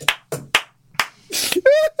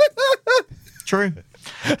 True.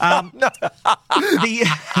 That's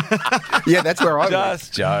where I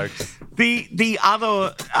just jokes. The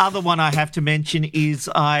other one I have to mention is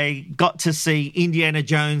I got to see Indiana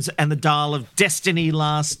Jones and the Dial of Destiny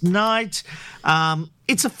last night.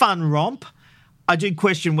 It's a fun romp. I do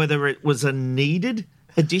question whether it was a needed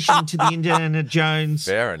addition to the Indiana Jones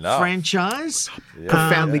franchise. Yeah.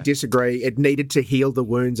 Profoundly disagree. It needed to heal the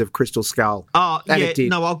wounds of Crystal Skull. It did.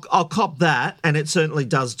 No, I'll cop that, and it certainly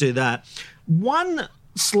does do that. One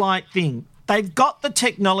slight thing. They've got the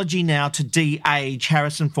technology now to de-age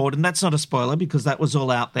Harrison Ford, and that's not a spoiler because that was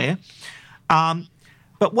all out there.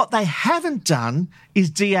 But what they haven't done is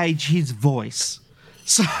de-age his voice.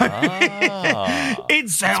 So it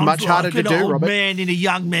sounds much harder like to an do, old Robert. man in a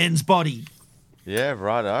young man's body. Yeah,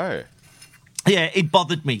 righto. Yeah, it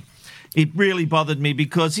bothered me. It really bothered me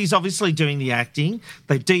because he's obviously doing the acting.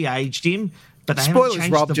 They de-aged him, but they haven't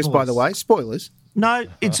changed Rob, the just voice. by the way. Spoilers. No,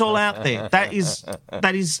 it's all out there. That is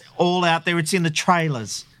all out there. It's in the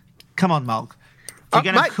trailers. Come on, Mulk. You're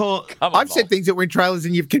going to call. I've said things that were in trailers,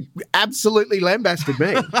 and you've absolutely lambasted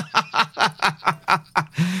me.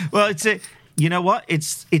 Well, you know what?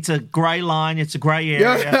 It's a grey line. It's a grey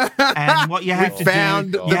area, and what you have to do,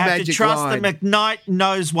 you have to trust that McKnight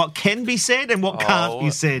knows what can be said and what can't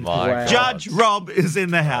be said. Judge Rob is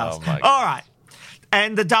in the house. All right.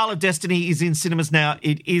 And The Dial of Destiny is in cinemas now.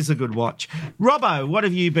 It is a good watch. Robbo, what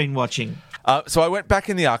have you been watching? So I went back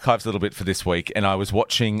in the archives a little bit for this week, and I was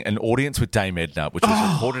watching An Audience with Dame Edna, which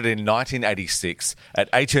was recorded in 1986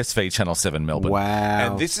 at HSV Channel 7 Melbourne. Wow.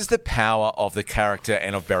 And this is the power of the character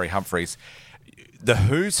and of Barry Humphries. The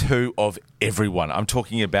who's who of everyone. I'm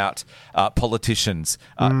talking about politicians,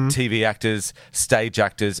 TV actors, stage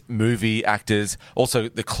actors, movie actors. Also,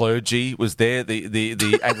 the clergy was there.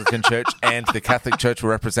 The Anglican Church and the Catholic Church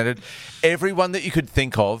were represented. Everyone that you could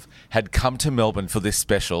think of had come to Melbourne for this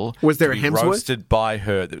special. Was there a Hemsworth? Roasted by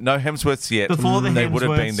her. No Hemsworths yet. Before the they Hemsworths. would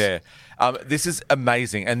have been there. This is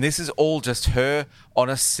amazing, and this is all just her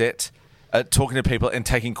on a set. Talking to people and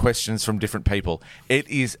taking questions from different people. It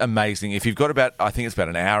is amazing. If you've got I think it's about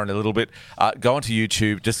an hour and a little bit, go onto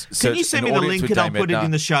YouTube, just search Can you send me An the Audience link with and I'll Dame put it Edna.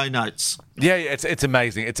 in the show notes? Yeah, it's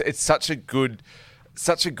amazing. It's such a good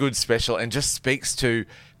special, and just speaks to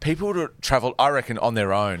people to travel, I reckon, on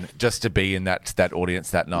their own just to be in that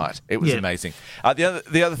audience that night. It was amazing.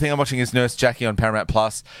 The other thing I'm watching is Nurse Jackie on Paramount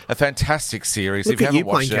Plus, a fantastic series. Look if you at haven't you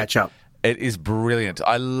playing watched catch up. It is brilliant.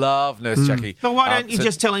 I love Nurse Jackie. But why don't you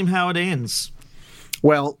just tell him how it ends?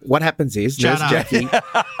 Well, what happens is Shut Nurse up. Jackie.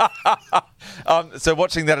 So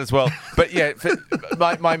watching that as well. But yeah,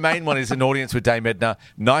 my main one is An Audience with Dame Edna,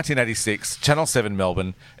 1986, Channel 7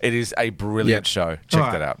 Melbourne. It is a brilliant show. Check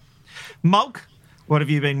All that right. out. Mulk, what have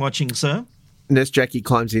you been watching, sir? Nurse Jackie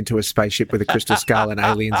climbs into a spaceship with a crystal skull and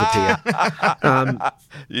aliens appear.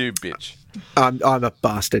 You bitch. I'm a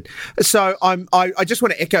bastard. So I just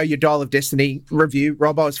want to echo your Dial of Destiny review,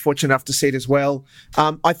 Rob. I was fortunate enough to see it as well.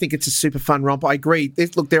 I think it's a super fun romp. I agree.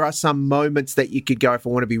 There are some moments that you could go if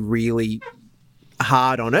I want to be really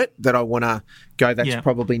hard on it, that I want to go, that's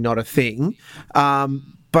probably not a thing.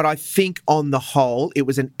 But I think on the whole, it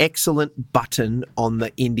was an excellent button on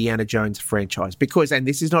the Indiana Jones franchise because, and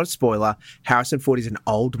this is not a spoiler, Harrison Ford is an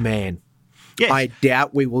old man. Yes. I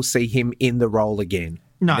doubt we will see him in the role again.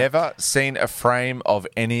 No. Never seen a frame of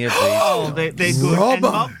any of these. Oh, they're good. Robbo. And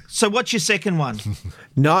Mulk, so what's your second one?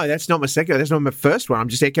 No, that's not my second. That's not my first one. I'm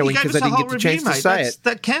just echoing You gave because us I a didn't whole get the review, chance to mate. say it.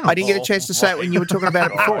 That counts. I didn't get a chance to say it when you were talking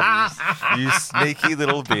about it before. You sneaky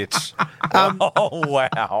little bitch. Oh,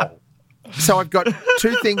 wow. So I've got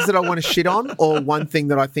two things that I want to shit on or one thing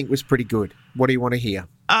that I think was pretty good. What do you want to hear?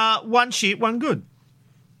 One shit, one good.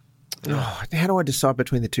 Oh, how do I decide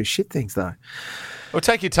between the two shit things, though? Well,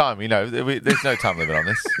 take your time. There's no time limit on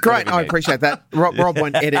this. Great, I appreciate that. Rob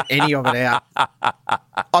won't edit any of it out.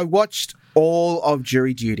 I watched all of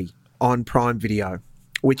Jury Duty on Prime Video,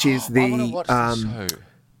 which is I wanna watch this show.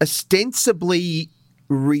 ostensibly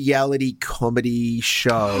reality comedy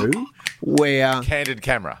show where... Candid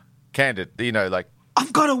camera. Candid,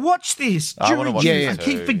 I've got to watch this. I wanna watch Jury this Duty. I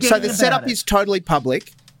keep too. forgetting So the about setup it. is totally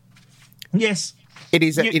public. Yes. It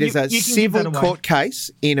is a You can give that civil away. court case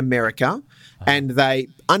in America, and they,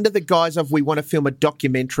 under the guise of we want to film a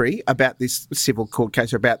documentary about this civil court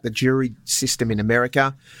case or about the jury system in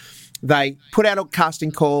America, they put out a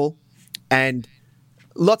casting call, and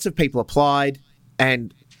lots of people applied,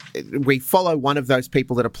 and we follow one of those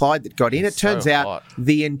people that applied that got in. It turns out hot.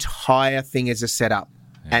 the entire thing is a setup,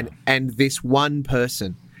 and this one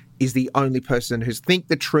person is the only person who's think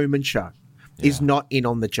the Truman Show is not in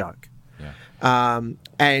on the joke.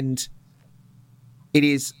 And it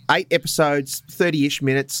is 8 episodes, 30-ish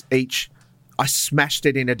minutes each. I smashed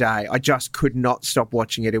it in a day. I just could not stop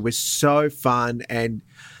watching it. It was so fun and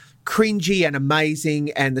cringy and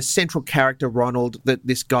amazing. And the central character, Ronald,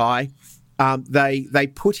 this guy, they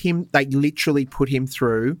literally put him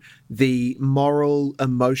through the moral,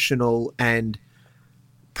 emotional, and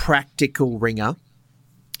practical ringer.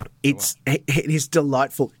 It is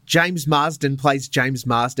delightful. James Marsden plays James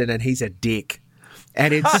Marsden, and he's a dick.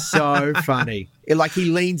 And it's so funny. He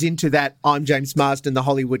leans into that I'm James Marsden, the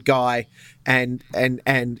Hollywood guy, and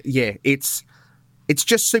yeah, it's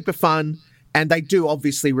just super fun. And they do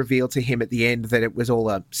obviously reveal to him at the end that it was all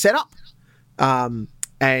a setup.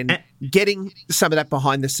 And getting some of that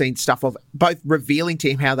behind the scenes stuff of both revealing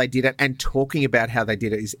to him how they did it and talking about how they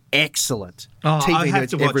did it is excellent. Oh, TV I have nerds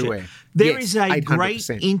to watch everywhere. it. There Yes, is a 800%. great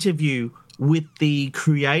interview with the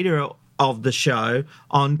creator of the show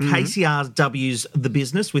on KCRW's The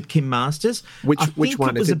Business with Kim Masters. Which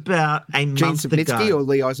one it was is it? about a Gene month Subnitsky ago. or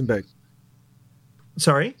Lee Eisenberg?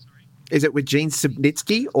 Sorry? Is it with Gene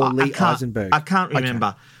Subnitsky or I Lee can't- Eisenberg? I can't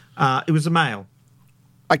remember. It was a male.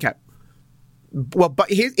 Okay. Well, but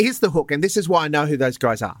here's the hook, and this is why I know who those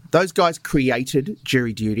guys are. Those guys created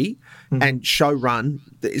Jury Duty and showrun,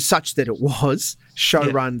 such that it was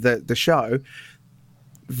showrun the show.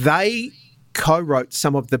 They co-wrote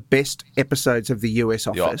some of the best episodes of the US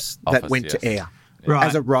Office that went to air Right.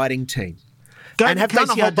 as a writing team. and have done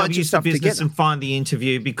a whole bunch of stuff together. And find the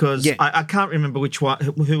interview because I can't remember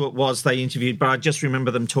who it was they interviewed, but I just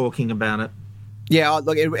remember them talking about it. Yeah,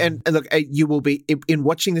 look, you will be in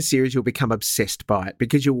watching the series. You'll become obsessed by it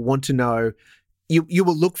because you'll want to know. You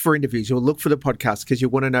will look for interviews. You'll look for the podcast because you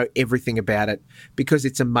want to know everything about it because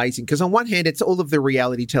it's amazing. Because on one hand, it's all of the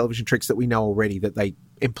reality television tricks that we know already that they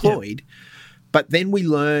employed, but then we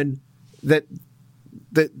learn that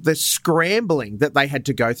the scrambling that they had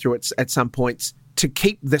to go through at some points to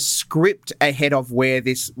keep the script ahead of where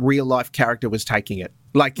this real life character was taking it.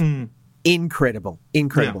 Like, incredible.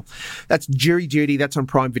 Yeah. That's Jury Duty. That's on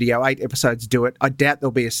Prime Video. 8 episodes do it. I doubt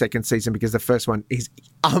there'll be a second season because the first one is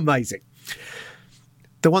amazing.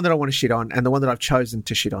 The one that I want to shit on and the one that I've chosen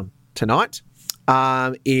to shit on tonight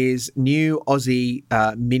is new Aussie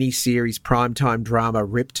mini-series primetime drama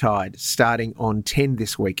Riptide, starting on 10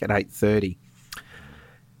 this week at 8:30.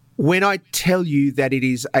 When I tell you that it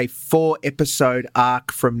is a 4-episode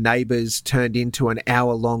arc from Neighbours turned into an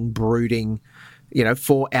hour-long brooding,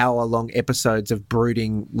 4-hour-long episodes of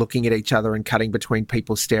brooding, looking at each other and cutting between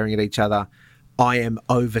people staring at each other, I am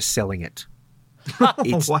overselling it.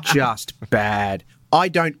 It's just bad. I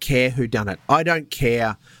don't care who done it. I don't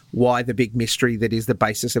care why the big mystery that is the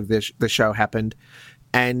basis of the show happened.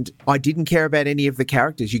 And I didn't care about any of the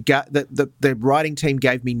characters. The writing team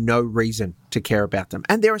gave me no reason to care about them.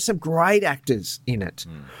 And there are some great actors in it.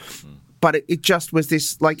 But it just was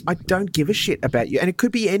this, I don't give a shit about you. And it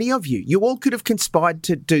could be any of you. You all could have conspired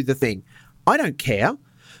to do the thing. I don't care.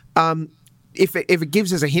 If it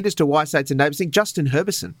gives us a hint as to why I say it's a Neighbours thing, Justin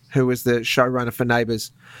Herbison, who was the showrunner for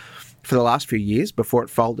Neighbours for the last few years before it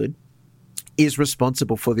folded, is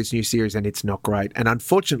responsible for this new series, and it's not great. And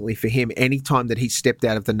unfortunately for him, any time that he stepped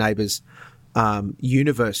out of the Neighbours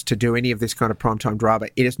universe to do any of this kind of primetime drama,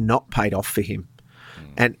 it has not paid off for him.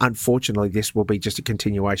 And unfortunately, this will be just a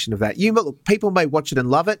continuation of that. Look, people may watch it and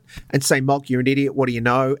love it and say, Mulk, you're an idiot, what do you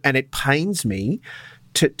know? And it pains me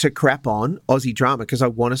to crap on Aussie drama because I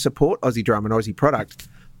want to support Aussie drama and Aussie product.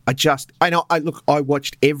 I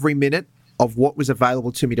watched every minute of what was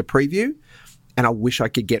available to me to preview, and I wish I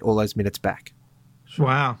could get all those minutes back.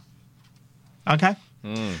 Wow. Okay.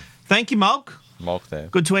 Thank you, Mulk. Mulk there.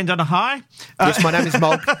 Good to end on a high. Yes, my name is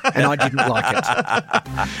Mulk, and I didn't like it.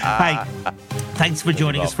 Hey, thanks for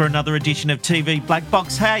joining us for another edition of TV Black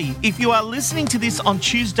Box. Hey, if you are listening to this on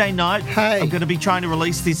Tuesday night, I'm going to be trying to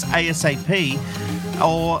release this ASAP.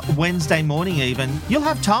 Or Wednesday morning even, you'll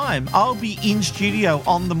have time. I'll be in studio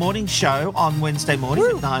on the morning show on Wednesday morning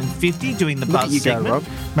at 9:50 doing the Buzz segment.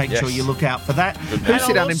 Make sure you look out for that.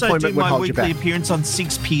 And I'll also do my weekly appearance on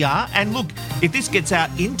 6PR. And look, if this gets out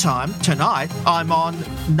in time tonight, I'm on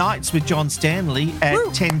Nights with John Stanley at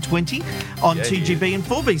 10:20 on 2GB and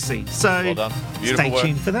 4BC. So stay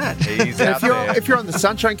tuned for that. If you're on the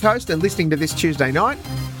Sunshine Coast and listening to this Tuesday night,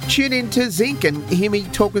 tune in to Zinc and hear me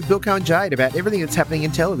talk with Bilko and Jade about everything that's happening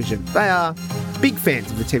in television. They are big fans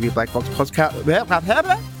of the TV Black Box podcast.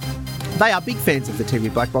 They are big fans of the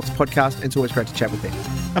TV Black Box podcast, and it's always great to chat with them.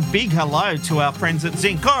 A big hello to our friends at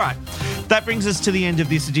Zinc. All right, that brings us to the end of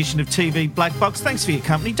this edition of TV Black Box. Thanks for your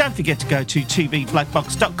company. Don't forget to go to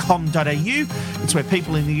tvblackbox.com.au. It's where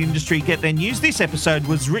people in the industry get their news. This episode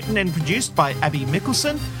was written and produced by Abby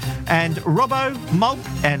Mickelson, and Robbo, Mulk,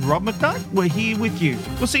 and Rob McKnight were here with you.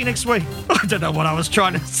 We'll see you next week. I don't know what I was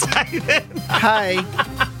trying to say then. Hey.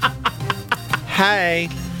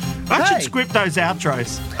 I should script those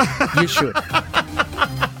outros. You should.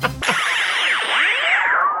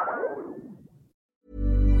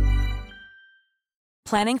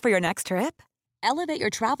 Planning for your next trip? Elevate your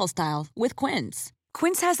travel style with Quince.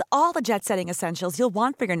 Quince has all the jet-setting essentials you'll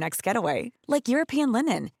want for your next getaway, like European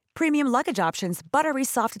linen, premium luggage options, buttery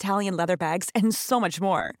soft Italian leather bags, and so much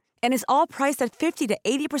more. And is all priced at 50 to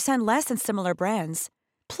 80% less than similar brands.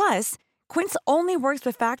 Plus, Quince only works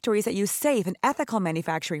with factories that use safe and ethical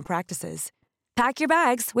manufacturing practices. Pack your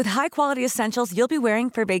bags with high-quality essentials you'll be wearing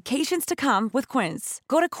for vacations to come with Quince.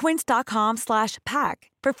 Go to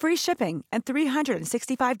quince.com/pack for free shipping and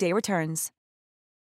 365-day returns.